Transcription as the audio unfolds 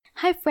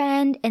Hi,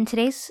 friend. In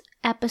today's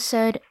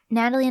episode,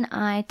 Natalie and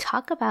I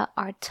talk about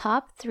our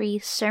top 3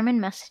 sermon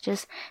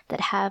messages that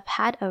have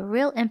had a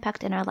real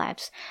impact in our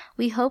lives.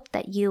 We hope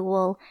that you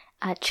will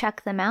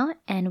check them out,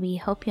 and we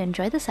hope you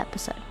enjoy this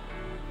episode.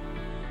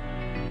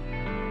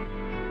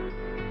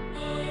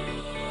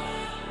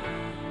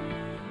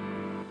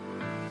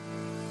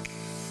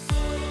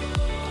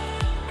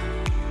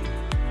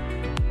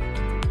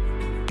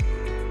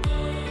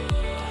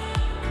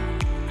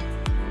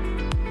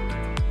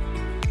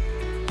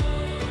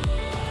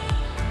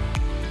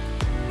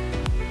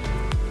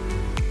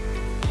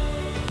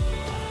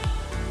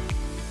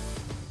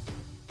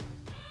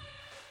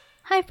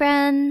 Hi,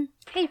 friend.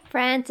 Hey,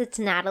 friends, it's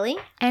Natalie.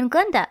 And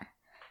Glenda.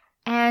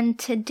 And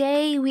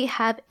today we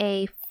have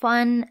a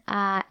fun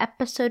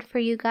episode for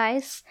you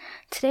guys.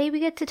 Today we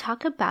get to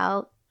talk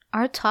about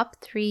our top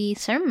 3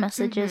 sermon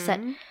messages that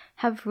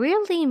have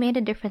really made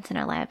a difference in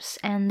our lives,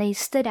 and they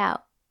stood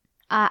out.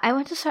 I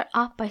want to start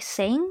off by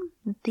saying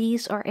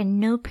these are in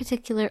no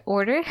particular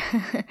order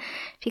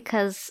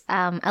because,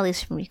 at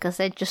least for me, because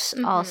they're just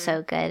all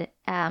so good.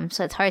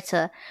 So it's hard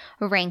to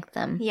rank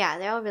them. Yeah,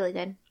 they're all really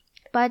good.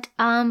 But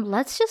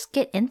let's just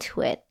get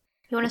into it.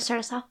 You want to start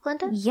us off,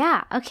 Glenda?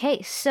 Yeah,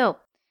 okay. So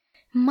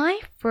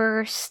my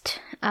first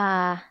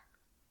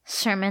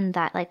sermon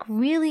that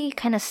really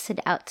kind of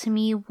stood out to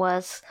me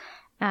was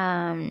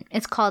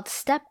it's called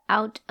Step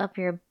Out of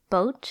Your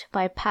Boat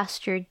by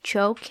Pastor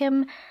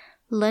Joachim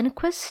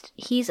Lundqvist.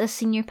 He's a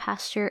senior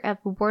pastor of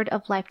Word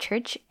of Life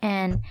Church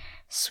in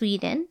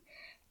Sweden.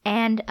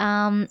 And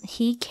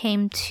he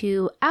came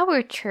to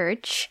our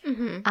church,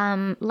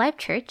 Life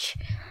Church.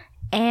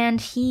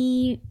 And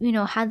he,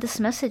 had this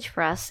message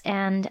for us,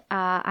 and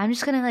I'm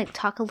just gonna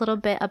talk a little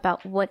bit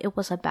about what it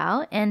was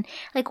about and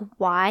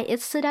why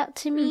it stood out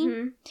to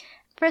me.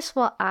 First of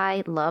all,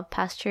 I love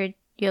Pastor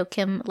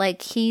Joachim.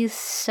 He's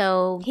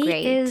so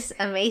great. He is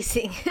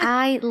amazing.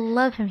 I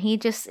love him.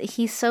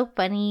 He's so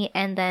funny,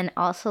 and then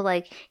also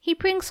he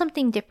brings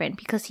something different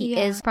because he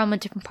is from a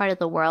different part of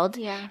the world.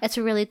 Yeah, it's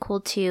really cool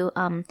to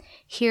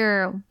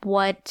hear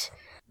what.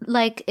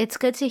 It's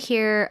good to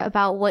hear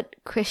about what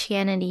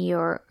Christianity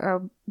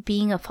or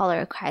being a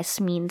follower of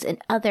Christ means in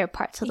other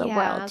parts of the world,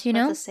 I was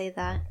about to say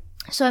that.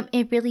 So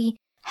it really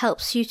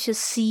helps you to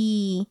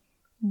see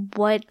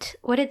what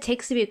it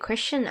takes to be a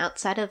Christian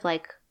outside of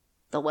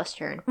the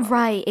Western world.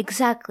 Right,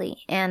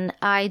 exactly. And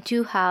I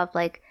do have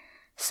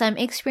some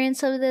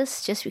experience of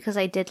this just because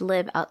I did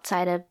live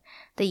outside of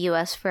the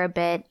U.S. for a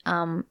bit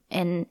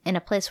in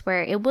a place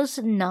where it was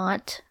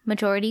not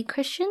majority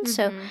Christian,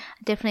 so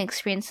I definitely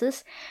experienced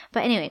this.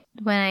 But anyway,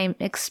 when I'm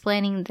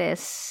explaining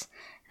this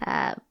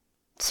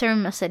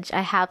sermon message,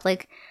 I have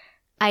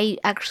I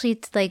actually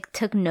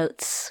took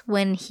notes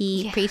when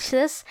he preached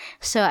this,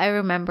 so I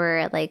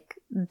remember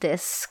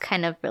this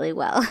kind of really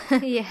well.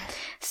 Yeah.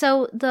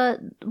 So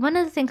one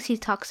of the things he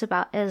talks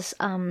about is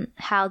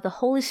how the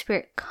Holy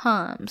Spirit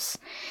comes,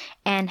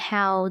 and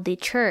how the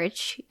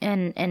church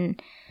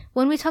and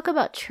when we talk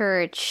about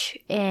church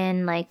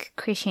in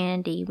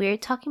Christianity, we're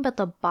talking about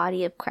the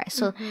body of Christ.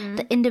 So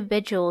the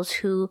individuals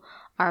who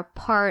are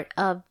part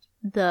of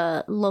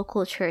the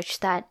local church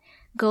that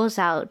goes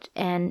out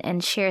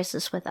and shares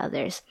this with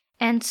others.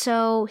 And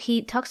so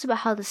he talks about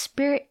how the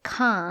Spirit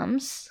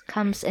comes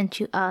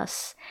into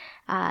us,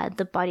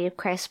 the body of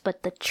Christ,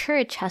 but the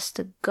church has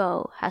to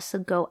go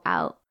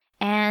out.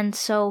 And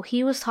so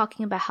he was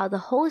talking about how the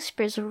Holy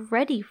Spirit is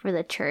ready for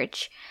the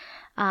church,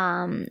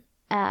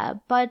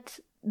 but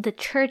the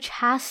church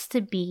has to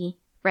be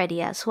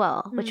ready as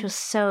well, which was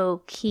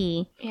so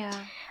key.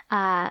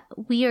 Yeah.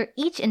 We are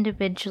each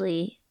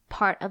individually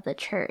part of the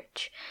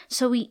church,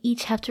 so we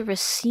each have to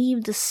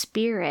receive the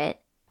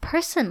Spirit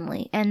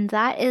personally, and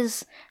that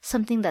is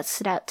something that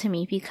stood out to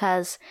me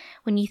because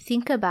when you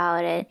think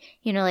about it,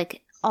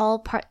 all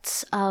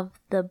parts of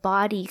the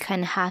body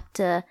kind of have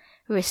to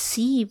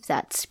receive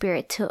that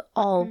Spirit to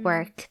all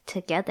work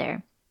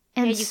together.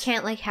 And you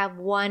can't have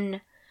one.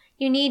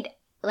 You need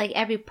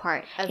every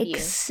part of you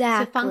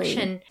to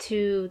function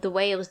to the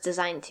way it was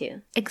designed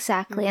to.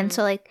 Exactly. And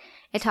so it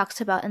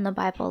talks about in the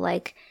Bible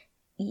it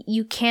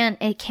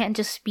can't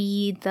just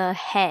be the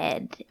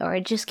head, or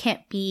it just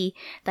can't be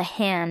the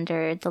hand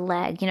or the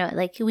leg,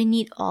 we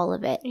need all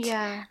of it.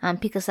 Yeah.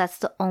 Because that's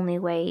the only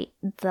way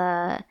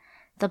the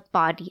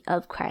body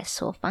of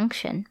Christ will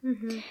function.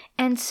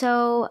 And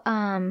so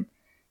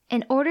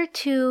in order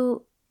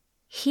to,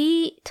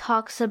 he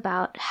talks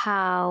about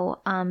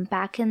how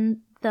back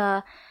in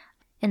the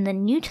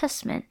New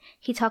Testament,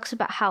 he talks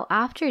about how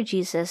after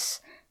Jesus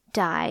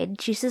died,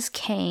 Jesus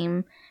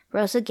came,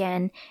 rose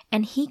again,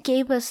 and he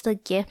gave us the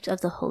gift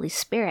of the Holy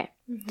Spirit.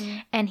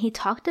 And he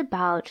talked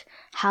about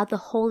how the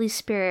Holy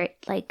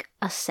Spirit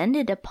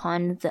ascended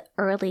upon the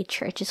early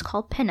church. It's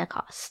called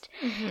Pentecost.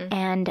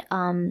 And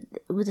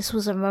this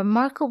was a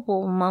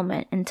remarkable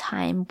moment in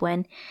time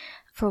when,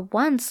 for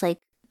once,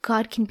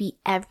 God can be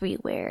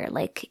everywhere,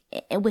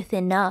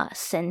 within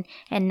us, and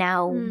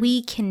now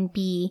we can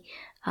be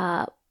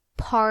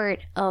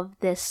part of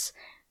this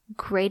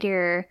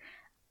greater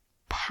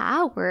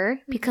power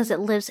because it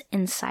lives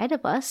inside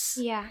of us.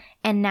 Yeah.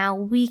 And now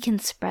we can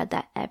spread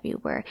that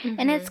everywhere.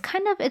 And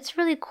it's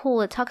really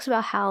cool. It talks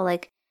about how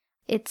like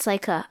it's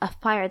like a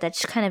fire that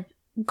just kind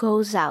of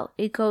goes out.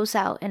 It goes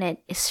out and it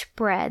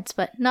spreads,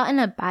 but not in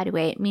a bad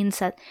way. It means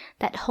that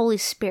Holy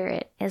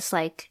Spirit is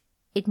like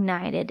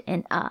ignited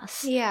in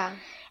us. Yeah.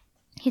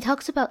 He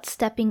talks about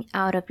stepping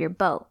out of your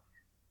boat.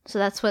 So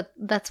that's what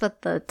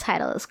the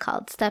title is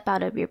called, Step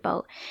Out of Your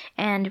Boat.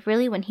 And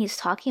really when he's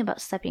talking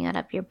about stepping out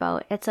of your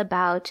boat, it's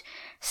about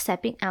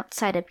stepping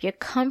outside of your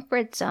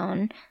comfort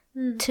zone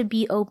to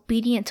be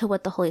obedient to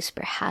what the Holy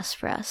Spirit has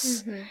for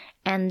us.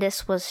 And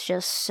this was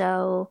just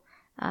so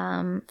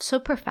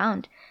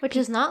profound. Which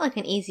is not like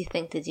an easy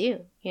thing to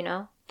do, you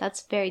know?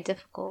 That's very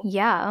difficult.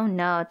 Yeah, oh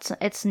no,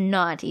 it's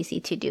not easy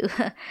to do.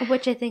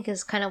 Which I think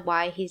is kind of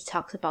why he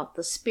talks about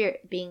the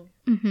Spirit being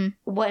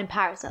what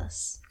empowers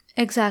us.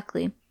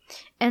 Exactly.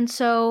 And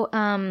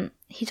so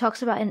he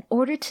talks about in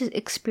order to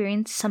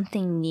experience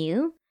something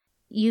new,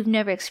 you've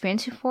never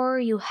experienced before,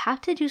 you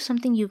have to do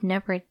something you've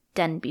never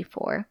done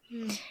before.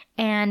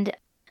 And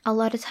a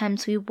lot of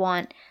times we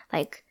want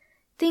like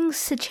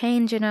things to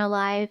change in our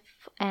life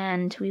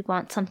and we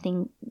want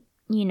something,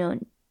 you know,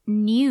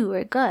 new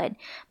or good.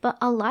 But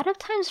a lot of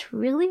times,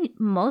 really,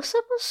 most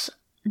of us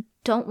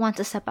don't want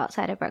to step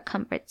outside of our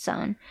comfort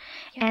zone.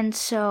 Yeah. And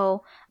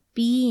so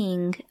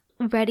being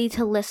ready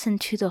to listen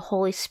to the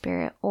Holy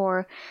Spirit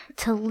or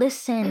to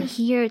listen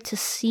here to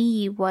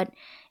see what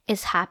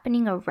is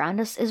happening around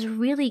us is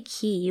really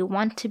key. You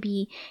want to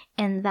be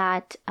in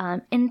that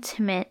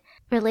intimate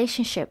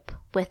relationship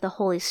with the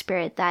Holy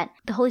Spirit, that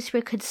the Holy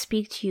Spirit could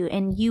speak to you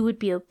and you would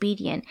be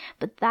obedient.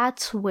 But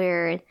that's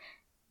where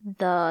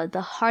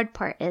the hard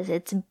part is.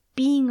 It's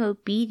being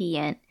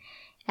obedient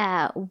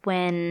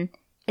when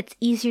it's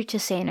easier to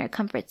stay in our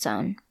comfort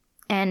zone.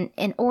 And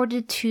in order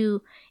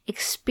to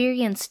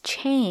experience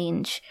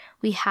change,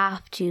 we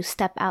have to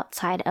step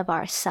outside of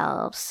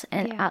ourselves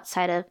and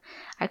outside of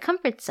our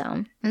comfort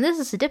zone. And this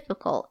is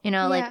difficult, you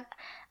know, like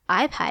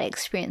I've had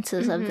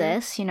experiences of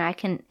this, you know, I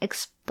can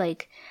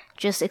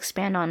just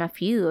expand on a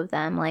few of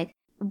them. Like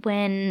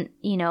when,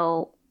 you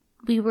know,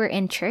 we were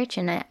in church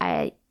and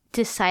I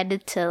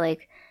decided to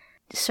like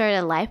start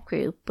a life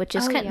group, which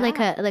is kind of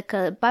like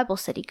a Bible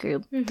study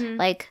group.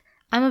 Like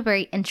I'm a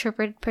very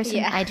introverted person.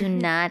 Yeah. I do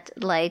not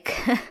like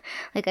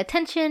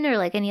attention or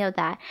like any of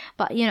that.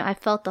 But you know, I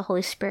felt the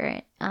Holy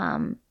Spirit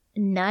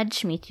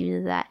nudge me to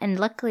do that. And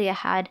luckily I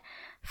had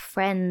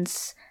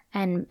friends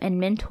and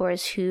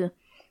mentors who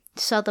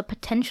saw the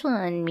potential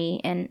in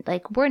me and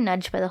like were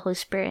nudged by the Holy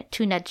Spirit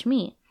to nudge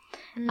me.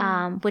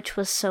 Which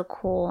was so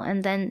cool.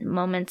 And then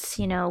moments,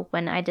 you know,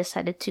 when I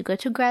decided to go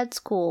to grad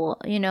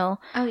school, you know,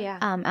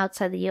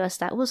 outside the US,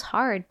 that was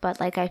hard, but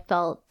like I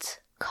felt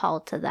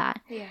called to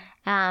that.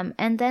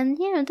 And then,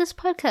 you know, this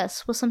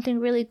podcast was something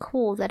really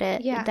cool that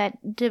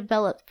that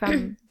developed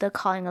from the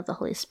calling of the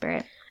Holy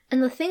Spirit.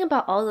 And the thing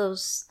about all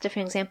those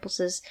different examples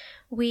is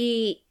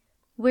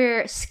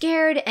we're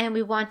scared and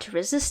we want to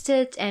resist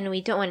it and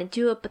we don't want to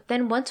do it. But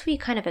then once we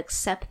kind of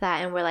accept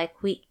that and we're like,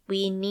 we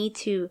need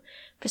to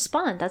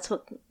respond. That's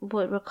what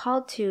we're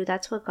called to.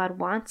 That's what God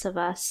wants of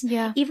us.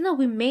 Yeah. Even though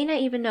we may not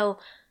even know,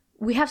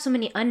 we have so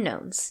many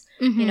unknowns,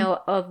 you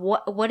know, of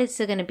what is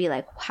it going to be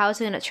like? How is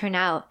it going to turn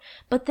out?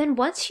 But then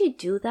once you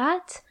do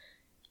that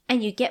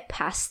and you get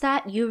past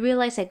that, you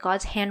realize that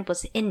God's hand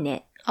was in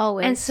it.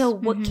 Always. And so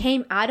what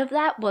came out of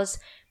that was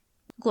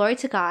glory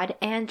to God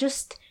and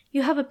just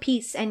you have a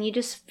peace and you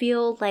just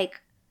feel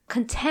like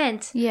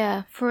content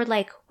for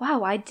like,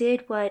 wow, I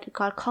did what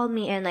God called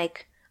me. And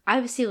like,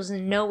 obviously it was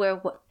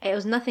it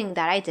was nothing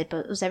that I did,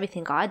 but it was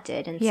everything God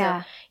did. And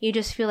so you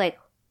just feel like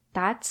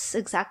that's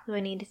exactly what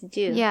I needed to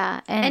do. Yeah.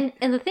 And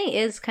the thing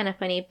is kind of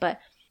funny, but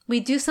we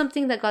do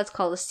something that God's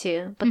called us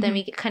to, but then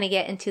we kind of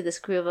get into this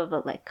groove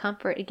of like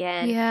comfort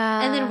again.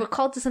 Yeah. And then we're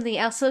called to something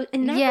else. So it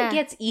never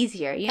gets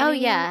easier. You know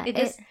what I mean? It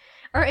just...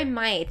 Or it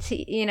might,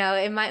 you know,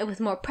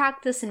 with more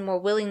practice and more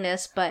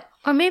willingness, but...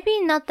 Or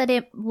maybe not that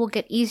it will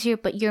get easier,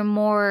 but you're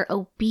more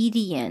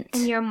obedient.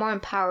 And you're more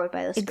empowered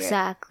by the Spirit.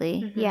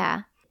 Exactly,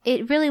 yeah.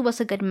 It really was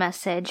a good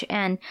message.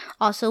 And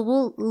also,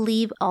 we'll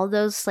leave all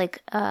those,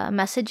 like,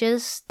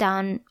 messages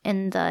down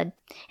in the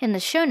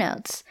show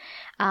notes.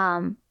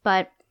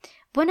 But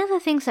one of the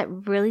things that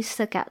really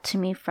stuck out to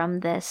me from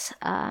this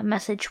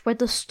message were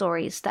the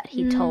stories that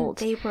he told.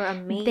 They were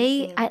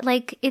amazing.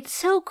 It's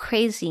so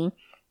crazy.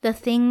 The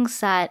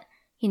things that,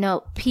 you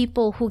know,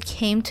 people who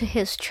came to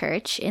his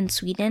church in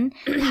Sweden,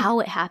 how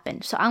it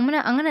happened. So I'm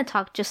gonna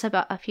talk just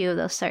about a few of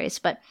those stories.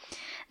 But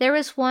there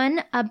was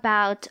one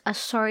about a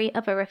story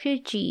of a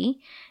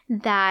refugee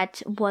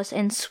that was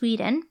in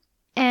Sweden,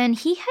 and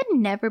he had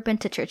never been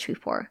to church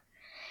before,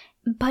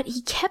 but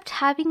he kept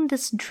having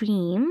this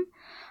dream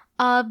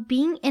of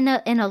being in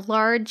a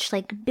large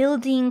like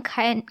building,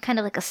 kind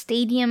of like a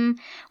stadium,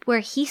 where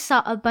he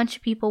saw a bunch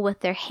of people with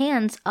their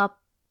hands up.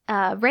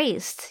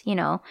 Raised, you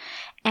know,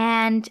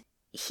 and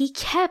he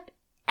kept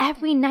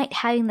every night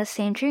having the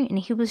same dream, and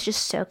he was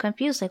just so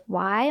confused, like,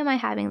 why am I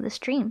having this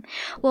dream?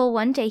 Well,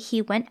 one day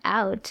he went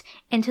out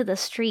into the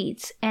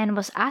streets and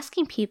was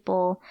asking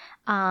people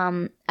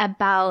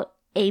about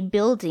a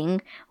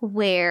building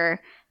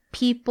where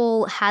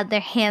people had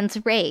their hands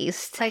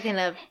raised, like in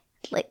a,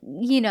 like,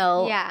 you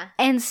know, yeah.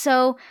 And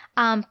so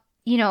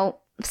you know,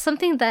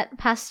 something that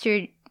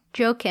Pastor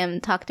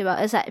Joachim talked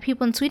about is that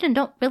people in Sweden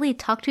don't really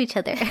talk to each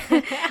other,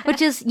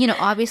 which is, you know,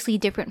 obviously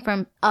different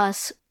from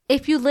us.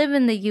 If you live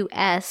in the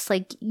US,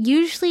 like,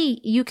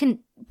 usually you can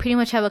pretty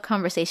much have a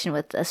conversation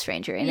with a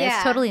stranger, and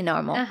it's totally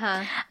normal.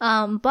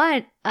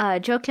 But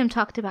Joachim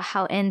talked about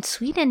how in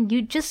Sweden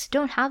you just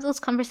don't have those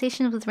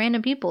conversations with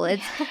random people.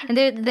 It's and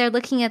they're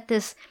looking at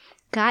this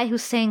guy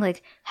who's saying,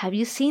 like, have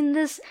you seen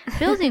this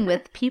building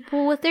with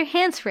people with their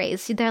hands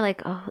raised? They're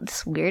like, oh,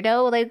 this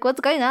weirdo, like,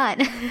 what's going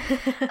on?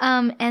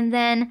 And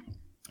then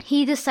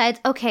he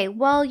decides, okay,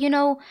 well, you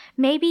know,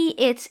 maybe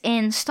it's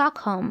in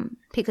Stockholm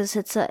because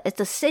it's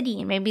a city,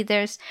 and maybe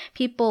there's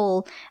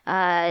people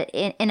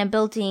in a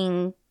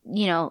building,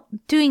 you know,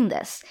 doing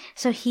this.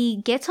 So he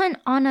gets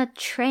on a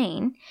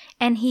train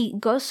and he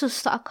goes to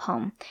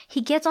Stockholm. He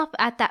gets off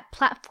at that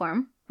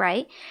platform,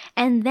 right?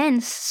 And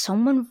then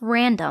someone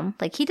random,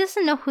 like, he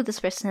doesn't know who this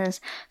person is,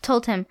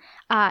 told him,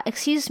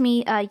 excuse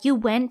me, you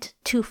went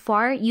too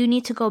far. You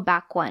need to go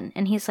back one.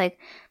 And he's like,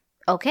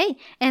 okay.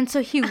 And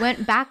so he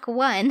went back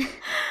one.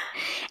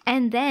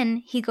 And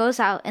then he goes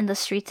out in the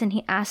streets and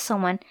he asks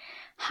someone,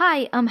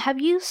 hi,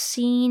 have you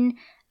seen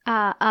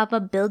of a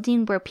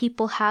building where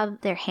people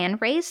have their hand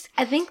raised?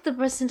 I think the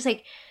person's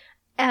like,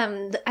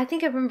 I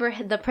think I remember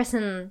the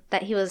person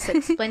that he was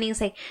explaining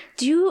is like,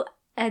 do you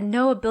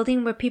know a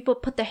building where people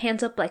put their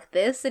hands up like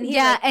this? And he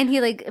and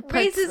he like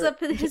raises up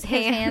his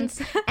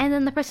hands. And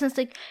then the person's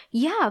like,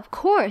 yeah, of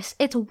course,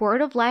 it's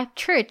Word of Life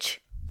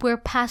Church, where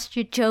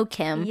Pastor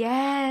Joachim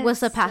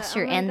was a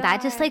pastor. And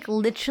that just like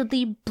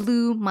literally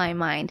blew my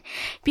mind,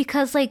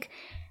 because like,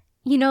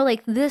 you know,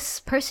 like, this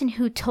person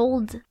who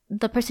told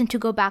the person to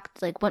go back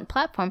to, like, one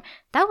platform,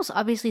 that was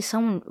obviously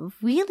someone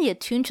really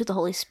attuned to the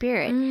Holy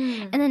Spirit.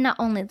 And then not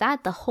only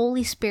that, the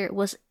Holy Spirit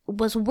was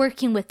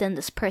working within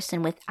this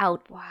person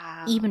without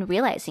even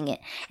realizing it.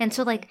 And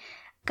so, like,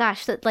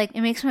 gosh, that, like,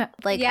 it makes me,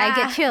 like, I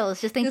get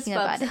chills just thinking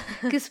about it.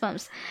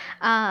 Goosebumps.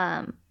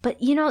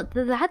 But, you know,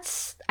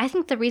 that's, I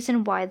think the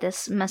reason why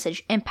this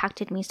message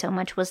impacted me so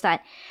much was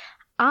that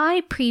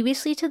I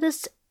previously to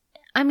this,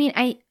 I mean,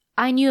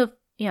 I knew of,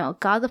 you know,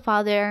 God the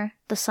Father,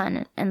 the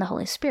Son, and the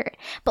Holy Spirit.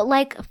 But,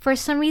 like, for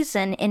some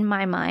reason in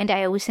my mind,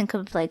 I always think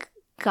of, like,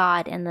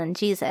 God and then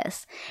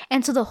Jesus.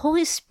 And so the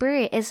Holy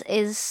Spirit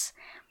is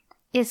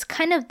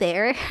kind of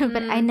there,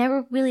 but I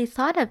never really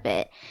thought of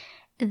it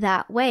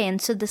that way.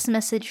 And so this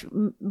message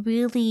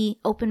really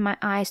opened my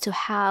eyes to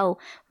how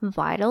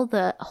vital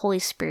the Holy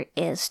Spirit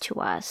is to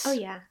us. Oh,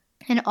 yeah.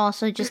 And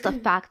also just the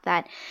fact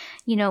that,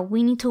 you know,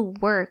 we need to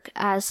work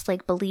as,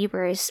 like,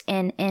 believers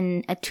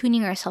in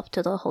attuning ourselves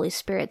to the Holy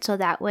Spirit, so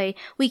that way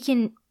we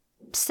can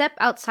step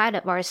outside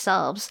of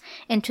ourselves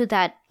into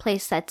that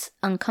place that's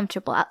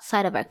uncomfortable,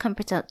 outside of our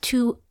comfort zone,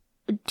 to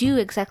do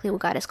exactly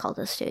what God has called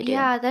us to do.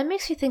 Yeah, that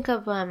makes me think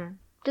of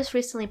just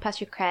recently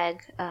Pastor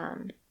Craig,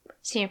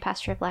 senior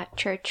pastor of Black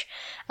Church,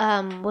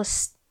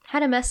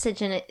 had a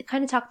message, and it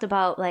kind of talked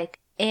about, like,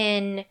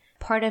 in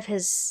part of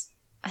his,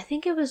 I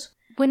think it was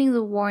winning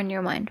the war in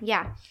your mind.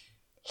 Yeah.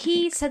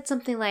 He said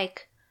something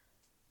like,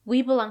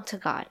 we belong to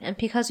God, and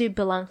because we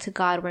belong to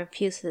God, we're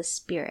infused with the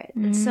Spirit.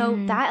 And so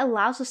that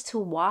allows us to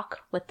walk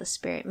with the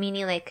Spirit,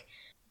 meaning, like,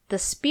 the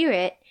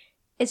Spirit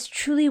is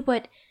truly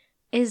what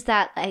is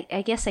that,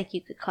 I guess, like,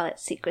 you could call it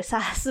secret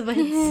sauce, but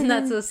it's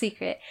not so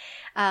secret.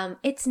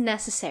 It's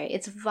necessary.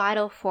 It's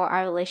vital for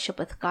our relationship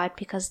with God,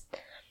 because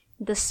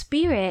the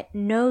Spirit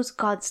knows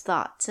God's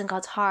thoughts and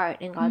God's heart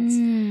and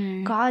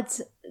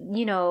God's,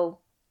 you know,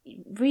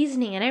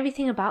 reasoning and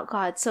everything about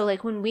God. So,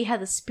 like, when we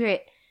have the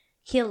Spirit,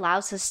 He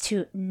allows us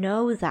to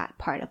know that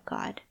part of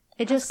God.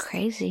 That's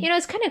crazy. You know,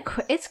 it's kind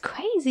of it's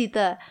crazy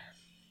the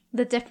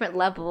different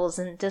levels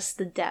and just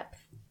the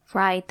depth.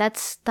 Right.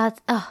 That's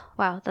oh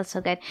wow, that's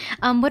so good.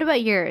 What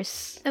about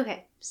yours?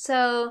 Okay,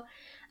 so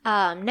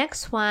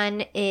next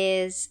one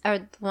is, or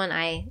the one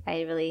I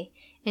really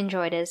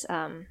enjoyed is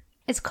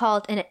it's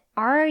called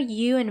Are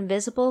You an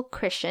Invisible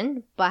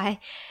Christian by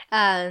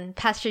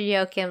Pastor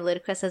Joachim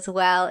Ludquist as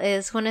well.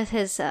 Is one of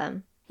his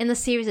in the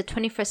series of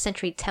 21st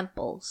Century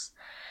Temples.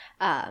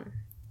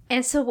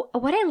 And so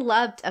what I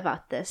loved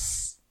about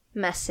this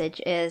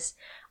message is,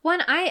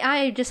 one,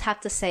 I just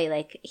have to say,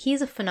 like,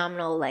 he's a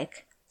phenomenal,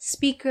 like,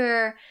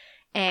 speaker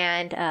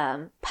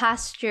and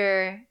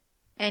pastor,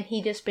 and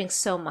he just brings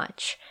so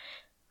much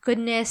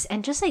goodness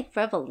and just, like,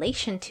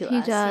 revelation to us.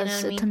 He does. You know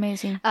what I mean? It's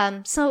amazing.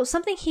 So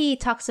something he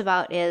talks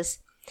about is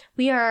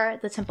we are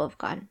the temple of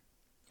God,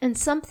 and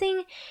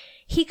something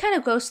he kind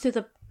of goes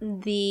through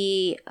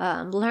the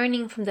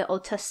learning from the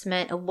Old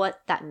Testament of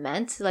what that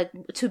meant, like,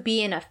 to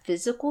be in a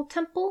physical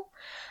temple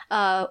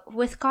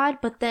with God,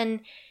 but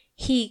then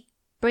he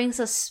brings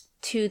us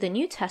to the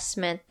New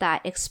Testament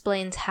that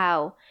explains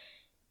how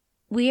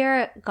we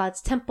are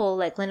God's temple,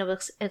 like Linda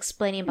was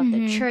explaining about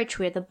the church,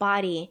 we're the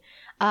body.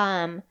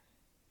 And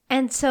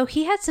so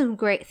he had some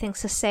great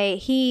things to say.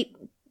 He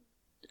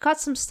got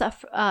some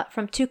stuff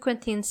from 2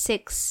 Corinthians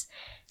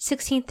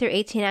 6:16 through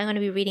 18. I'm going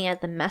to be reading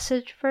at the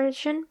Message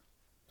version.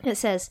 It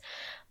says,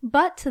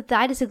 "But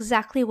that is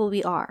exactly what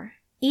we are.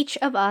 Each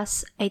of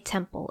us a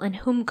temple in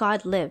whom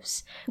God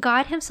lives.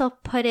 God himself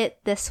put it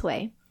this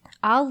way,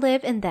 I'll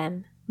live in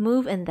them,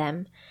 move in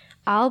them.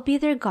 I'll be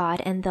their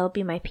God and they'll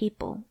be my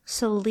people.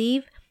 So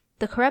leave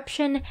the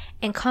corruption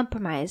and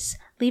compromise.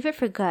 Leave it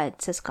for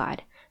good, says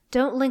God.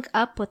 Don't link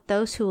up with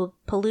those who will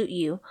pollute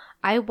you.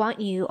 I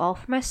want you all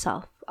for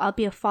myself. I'll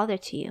be a father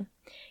to you.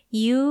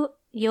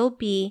 You'll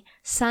be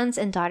sons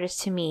and daughters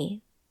to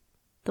me,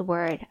 the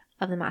word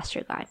of the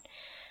Master God."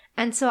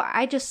 And so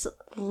I just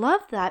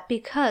love that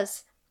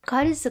because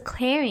God is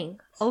declaring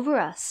over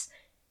us,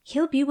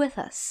 he'll be with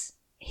us.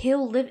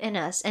 He'll live in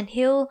us and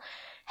he'll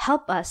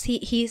help us.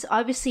 He's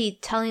obviously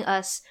telling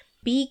us,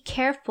 be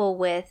careful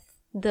with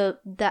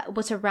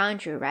what's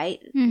around you,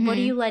 right? What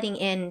are you letting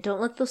in? Don't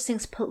let those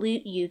things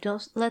pollute you.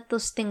 Don't let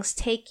those things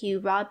take you,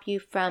 rob you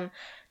from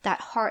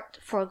that heart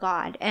for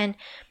God. And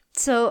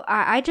so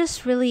I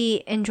just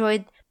really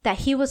enjoyed that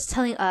he was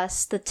telling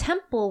us the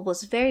temple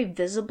was very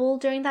visible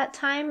during that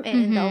time.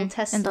 And in the Old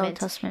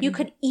Testament, you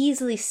could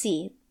easily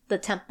see the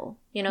temple.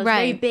 You know, it's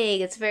very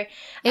big.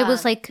 It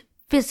was like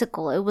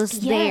physical. It was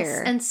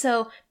there. And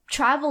so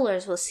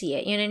travelers will see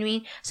it. You know what I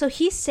mean? So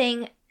he's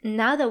saying,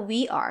 now that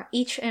we are,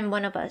 each and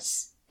one of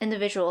us,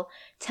 individual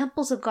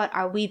temples of God,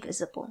 are we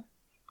visible?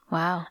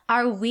 Wow.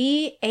 Are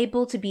we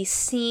able to be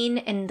seen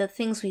in the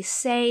things we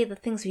say, the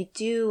things we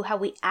do, how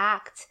we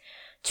act,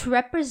 to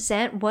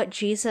represent what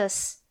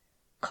Jesus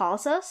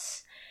calls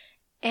us?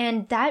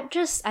 And that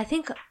just, I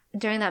think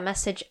during that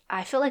message,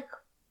 I feel like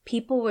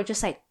people were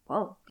just like,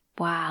 whoa.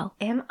 Wow.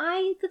 Am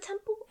I the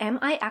temple? Am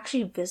I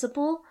actually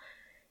visible?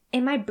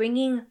 Am I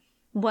bringing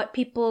what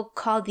people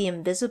call the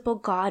invisible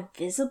God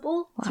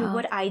visible through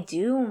what I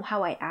do and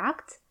how I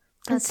act?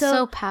 That's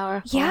so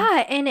powerful.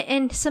 Yeah,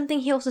 and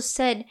something he also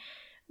said,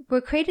 we're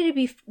created to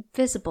be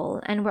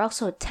visible, and we're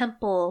also a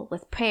temple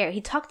with prayer. He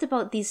talked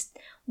about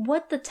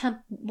what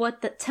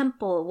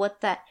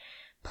that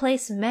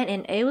place meant,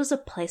 and it was a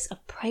place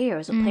of prayer. It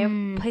was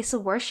a place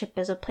of worship. It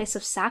was a place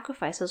of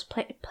sacrifice. It was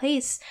a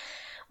place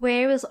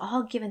where it was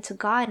all given to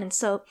God. And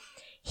so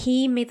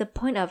he made the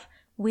point of,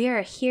 we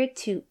are here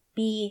to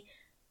be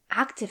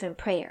active in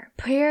prayer.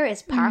 Prayer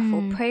is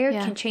powerful. Prayer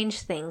can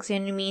change things. You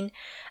know what I mean?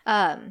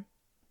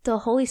 The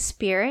Holy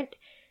Spirit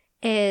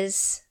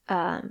is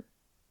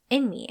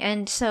in me,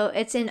 and so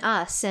it's in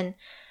us, and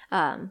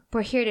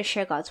we're here to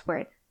share God's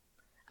word.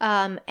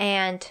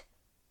 And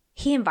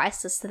he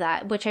invites us to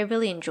that, which I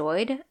really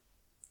enjoyed.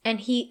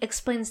 And he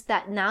explains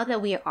that now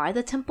that we are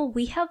the temple,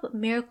 we have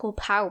miracle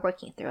power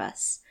working through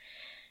us.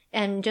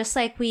 And just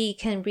like we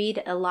can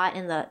read a lot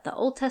in the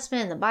Old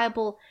Testament and the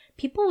Bible,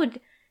 people would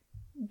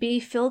be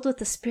filled with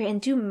the Spirit and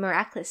do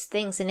miraculous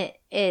things. And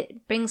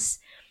it brings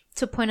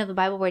to a point of the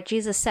Bible where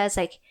Jesus says,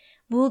 like,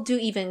 we'll do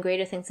even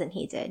greater things than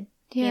he did.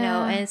 Yeah. You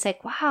know, and it's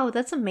like, wow,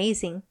 that's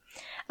amazing.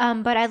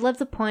 But I love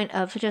the point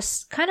of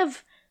just kind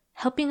of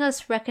helping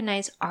us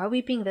recognize, are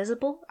we being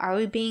visible? Are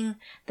we being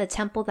the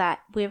temple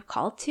that we're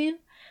called to?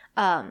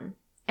 And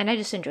I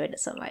just enjoyed it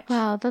so much.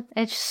 Wow,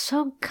 it's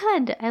so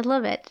good. I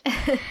love it.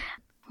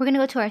 We're going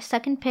to go to our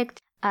second pick,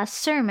 a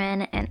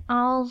sermon, and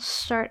I'll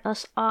start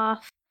us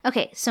off.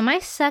 Okay, so my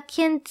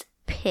second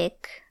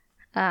pick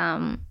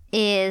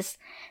is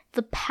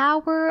The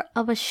Power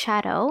of a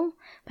Shadow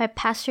by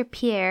Pastor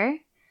Pierre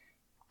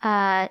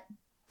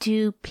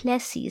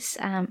Duplessis.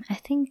 I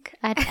think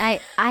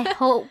I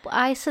hope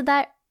I said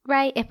that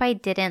right. If I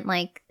didn't,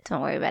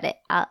 don't worry about it.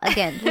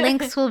 Again,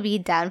 links will be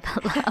down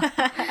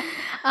below.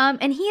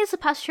 And he is a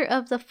pastor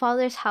of the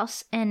Father's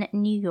House in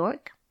New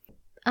York.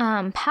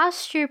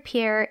 Pastor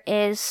Pierre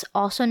is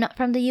also not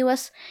from the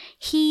U.S.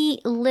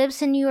 He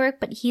lives in New York,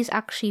 but he's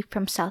actually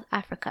from South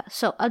Africa.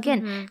 So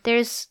again,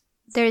 there's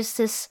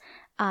this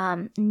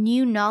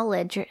new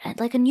knowledge, or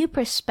like a new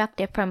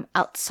perspective from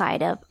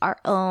outside of our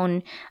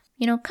own,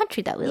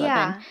 country that we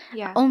live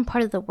in, our own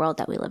part of the world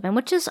that we live in,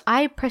 which is,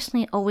 I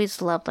personally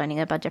always love learning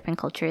about different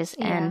cultures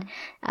and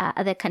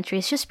other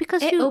countries, just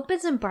because it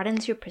opens and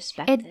broadens your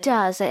perspective. It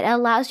does. It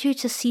allows you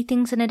to see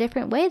things in a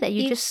different way that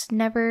you just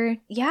never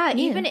knew.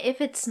 Even if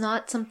it's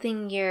not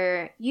something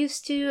you're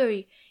used to,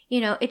 or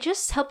it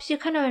just helps you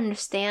kind of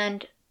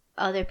understand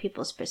other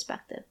people's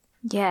perspective.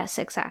 Yes,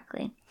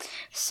 exactly.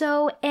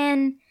 So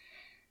in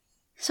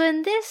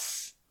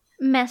this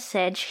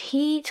message,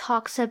 he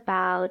talks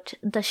about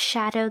the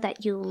shadow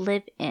that you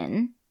live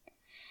in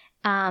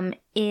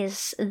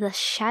is the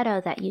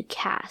shadow that you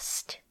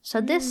cast. So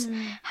this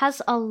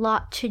has a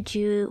lot to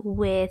do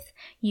with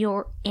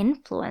your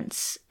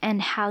influence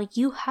and how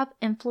you have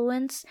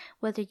influence,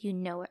 whether you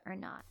know it or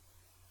not.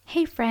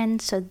 Hey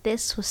friends, so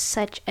this was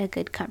such a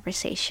good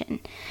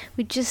conversation.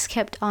 We just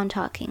kept on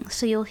talking,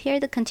 so you'll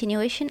hear the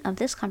continuation of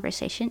this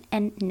conversation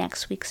in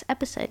next week's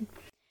episode.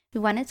 We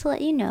wanted to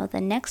let you know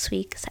that next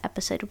week's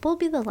episode will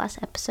be the last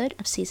episode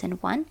of Season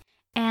 1,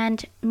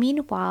 And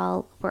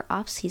meanwhile, we're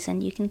off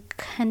season, you can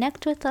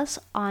connect with us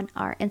on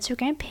our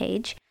Instagram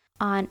page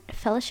on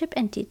Fellowship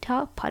and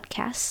Detox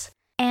Podcasts,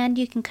 and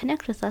you can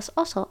connect with us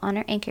also on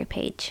our Anchor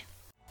page.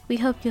 We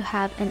hope you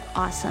have an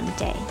awesome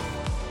day.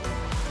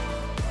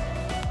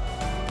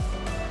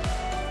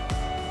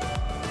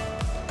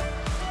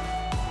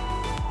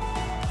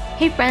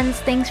 Hey friends,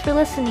 thanks for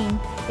listening.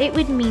 It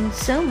would mean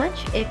so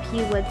much if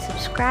you would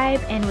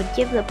subscribe and would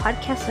give the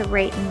podcast a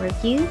rate and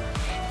review.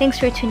 Thanks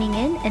for tuning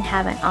in and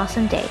have an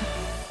awesome day.